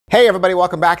Hey everybody,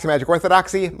 welcome back to Magic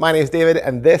Orthodoxy. My name is David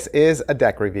and this is a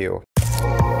deck review.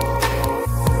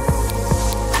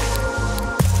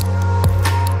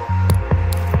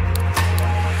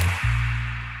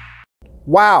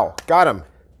 Wow, got them.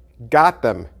 Got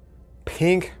them.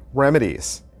 Pink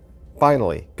Remedies.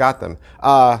 Finally, got them.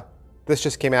 This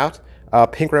just came out.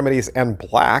 Pink Remedies and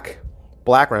Black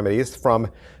Remedies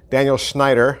from Daniel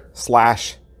Schneider /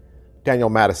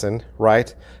 Daniel Madison,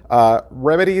 right?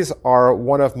 Remedies are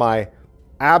one of my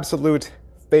absolute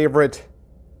favorite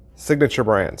signature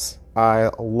brands.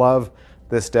 I love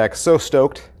this deck. So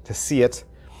stoked to see it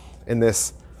in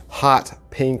this hot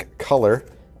pink color.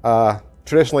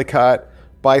 Traditionally cut,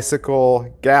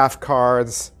 bicycle, gaff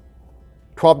cards,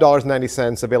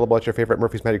 $12.90, available at your favorite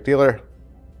Murphy's Magic dealer.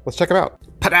 Let's check them out.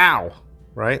 Padow!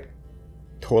 Right?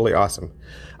 Totally awesome.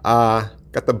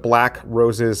 Got the Black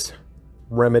Roses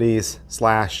Remedies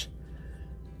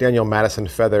 / Daniel Madison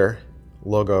feather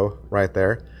logo right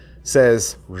there.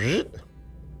 Says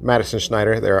Madison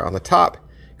Schneider there on the top.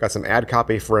 Got some ad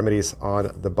copy for Remedies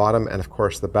on the bottom, and of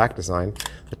course the back design.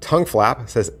 The tongue flap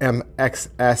says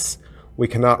MXS, we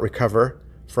cannot recover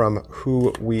from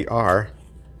who we are.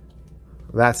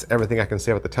 That's everything I can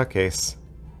say about the tuck case.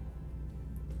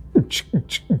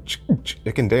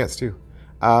 It can dance too.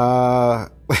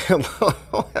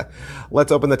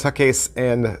 Let's open the tuck case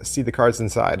and see the cards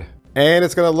inside. And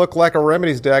it's gonna look like a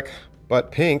Remedies deck,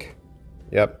 but pink.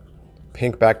 Yep,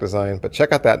 pink back design. But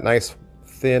check out that nice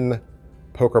thin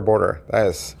poker border. That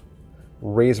is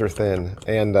razor thin.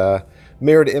 And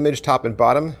mirrored image top and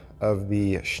bottom of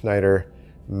the Schneider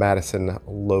Madison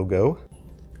logo.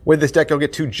 With this deck, you'll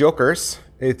get two jokers.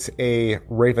 It's a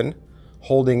raven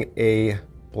holding a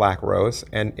black rose,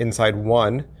 and inside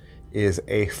one is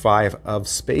a 5 of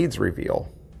spades reveal.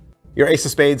 Your ace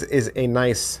of spades is a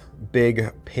nice big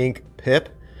pink pip.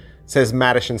 It says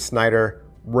Madison Schneider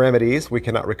Remedies, we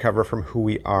cannot recover from who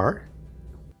we are.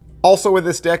 Also with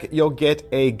this deck, you'll get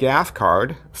a gaff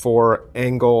card for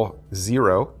Angle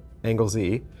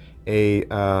Z, a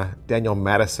Daniel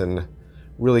Madison,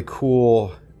 really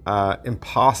cool,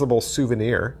 impossible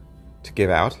souvenir to give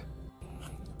out.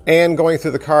 And going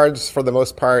through the cards, for the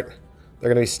most part, they're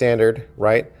gonna be standard,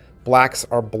 right? Blacks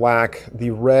are black,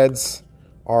 the reds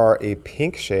are a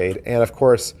pink shade, and of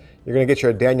course, you're gonna get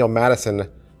your Daniel Madison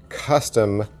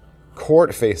custom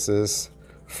court faces,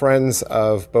 friends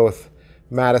of both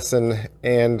Madison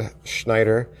and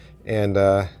Schneider, and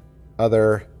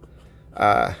other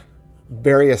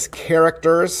various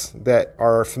characters that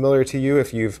are familiar to you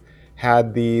if you've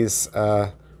had these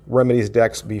Remedies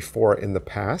decks before in the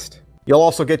past. You'll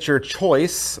also get your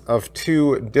choice of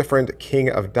 2 different King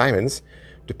of Diamonds,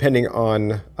 depending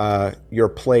on your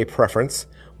play preference.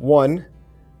 One,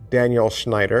 Daniel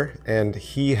Schneider, and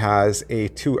he has a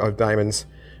 2 of Diamonds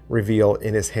reveal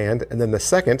in his hand. And then the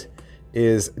second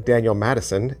is Daniel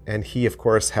Madison, and he, of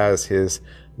course, has his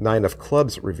 9 of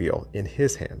Clubs reveal in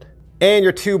his hand. And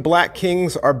your 2 Black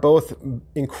Kings are both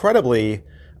incredibly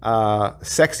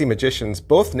sexy magicians,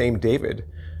 both named David.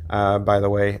 By the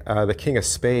way, the King of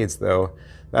Spades, though,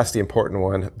 that's the important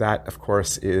one. That, of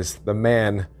course, is the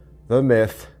man, the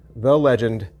myth, the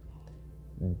legend,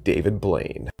 David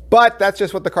Blaine. But that's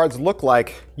just what the cards look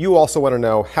like. You also want to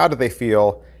know, how do they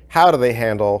feel? How do they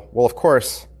handle? Well, of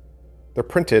course, they're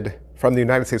printed from the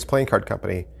United States Playing Card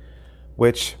Company,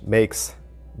 which makes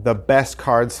the best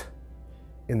cards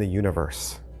in the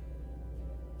universe.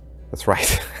 That's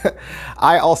right.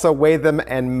 I also weigh them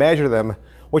and measure them,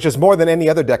 which is more than any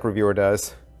other deck reviewer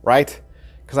does, right?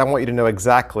 Because I want you to know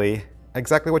exactly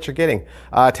what you're getting.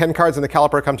 10 cards in the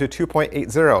caliper come to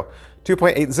 2.80.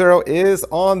 2.80 is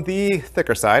on the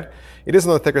thicker side. It is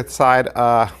on the thicker side.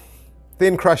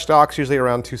 Thin crushed stocks, usually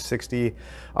around 260.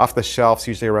 Off the shelves,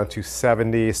 usually around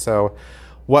 270. So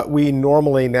what we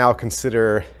normally now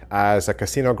consider as a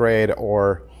casino grade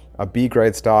or a B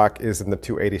grade stock is in the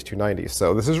 280s, 290s.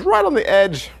 So this is right on the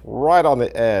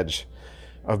edge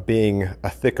of being a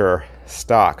thicker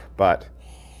stock, but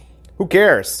who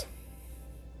cares?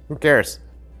 Who cares?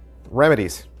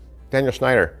 Remedies, Daniel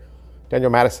Schneider, Daniel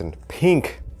Madison,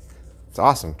 pink. It's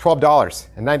awesome.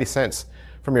 $12.90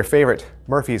 from your favorite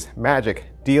Murphy's Magic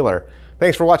dealer.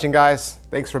 Thanks for watching, guys.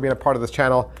 Thanks for being a part of this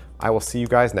channel. I will see you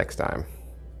guys next time.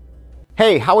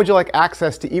 Hey, how would you like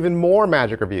access to even more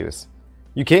magic reviews?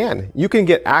 You can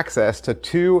get access to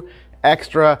 2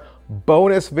 extra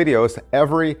bonus videos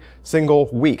every single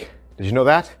week. Did you know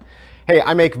that? Hey,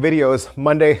 I make videos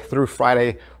Monday through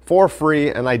Friday for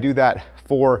free, and I do that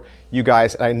for you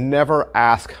guys. I never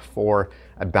ask for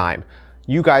a dime.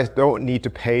 You guys don't need to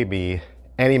pay me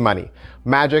any money.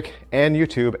 Magic and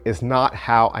YouTube is not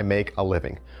how I make a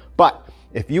living. But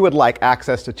If you would like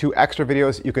access to 2 extra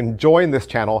videos, you can join this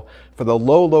channel for the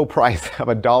low price of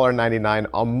 $1.99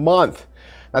 a month.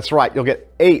 That's right, you'll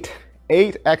get 8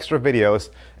 extra videos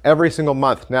every single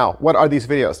month. Now, what are these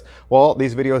videos? Well,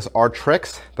 these videos are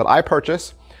tricks that I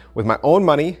purchase with my own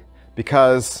money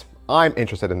because I'm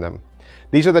interested in them.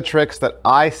 These are the tricks that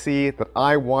I see, that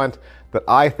I want, that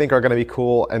I think are gonna be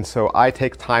cool, and so I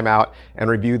take time out and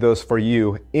review those for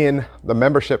you in the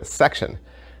membership section.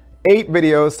 8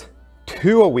 videos,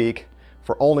 2 a week,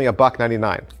 for only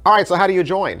 $1.99. All right, so how do you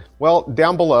join? Well,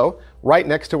 down below, right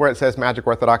next to where it says Magic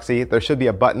Orthodoxy, there should be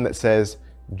a button that says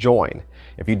Join.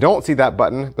 If you don't see that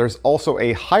button, there's also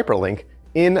a hyperlink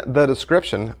in the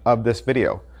description of this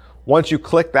video. Once you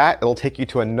click that, it'll take you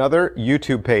to another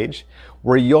YouTube page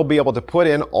where you'll be able to put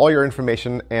in all your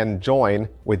information and join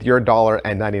with your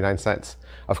 $1.99.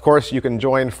 Of course, you can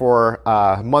join for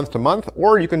month to month,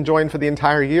 or you can join for the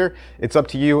entire year. It's up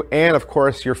to you. And of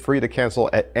course, you're free to cancel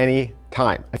at any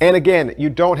time. And again, you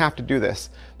don't have to do this.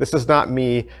 This is not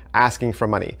me asking for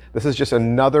money. This is just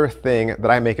another thing that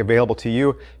I make available to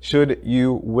you should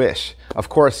you wish. Of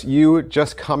course, you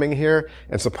just coming here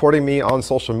and supporting me on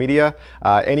social media,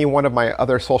 any one of my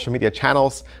other social media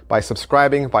channels, by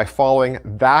subscribing, by following,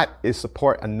 that is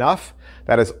support enough.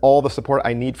 That is all the support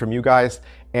I need from you guys.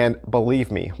 And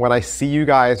believe me, when I see you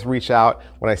guys reach out,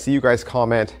 when I see you guys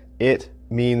comment, it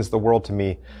means the world to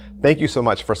me. Thank you so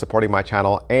much for supporting my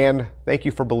channel, and thank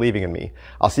you for believing in me.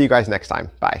 I'll see you guys next time.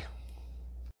 Bye.